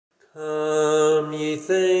Come, ye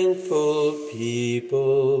thankful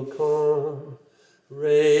people, come,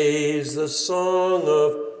 raise the song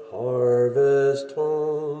of harvest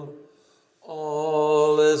home.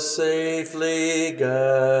 All is safely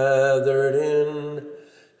gathered in,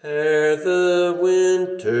 ere the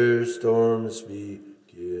winter storms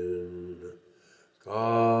begin.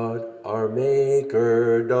 God, our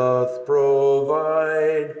Maker, doth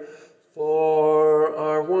provide for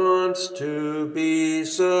our wants to be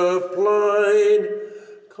supplied.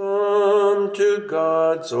 Come to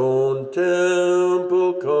God's own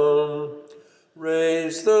temple, come,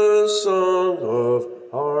 raise the song of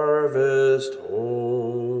harvest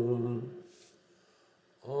home.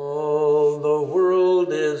 All the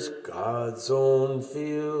world is God's own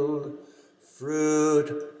field,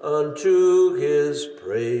 fruit unto his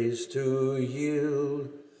praise to yield.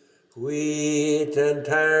 Wheat and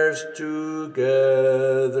tares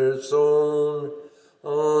together sown,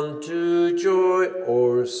 unto joy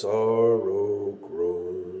or sorrow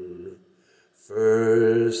grown.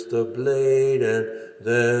 First the blade and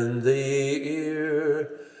then the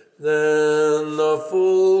ear, then the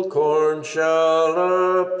full corn shall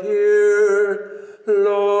appear.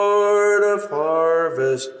 Lord of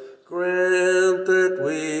harvest, grant that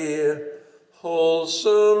we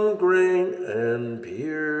wholesome grain and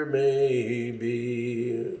pure may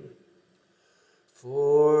be.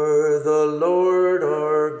 For the Lord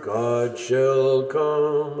our God shall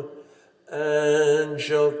come, and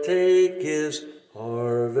shall take his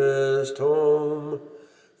harvest home.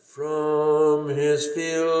 From his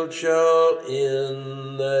field shall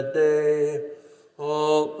in that day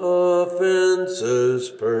all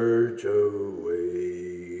offenses purge away.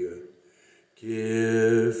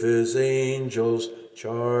 Give his angels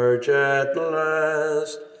charge at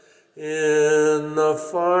last, in the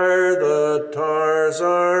fire the tars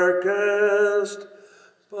are cast,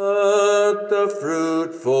 but the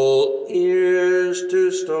fruitful ears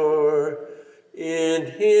to store in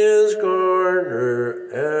his garner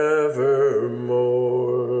evermore.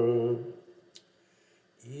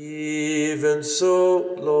 Even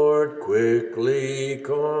so, Lord, quickly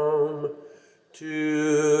come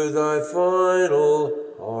to thy final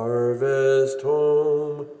harvest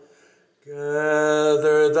home.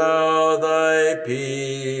 Gather thou thy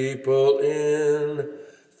people in,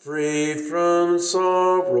 free from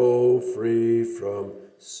sorrow, free from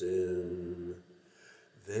sin.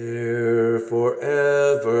 There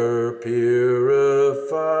forever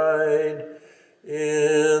purified,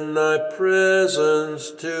 in thy presence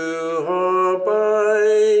to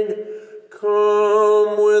abide.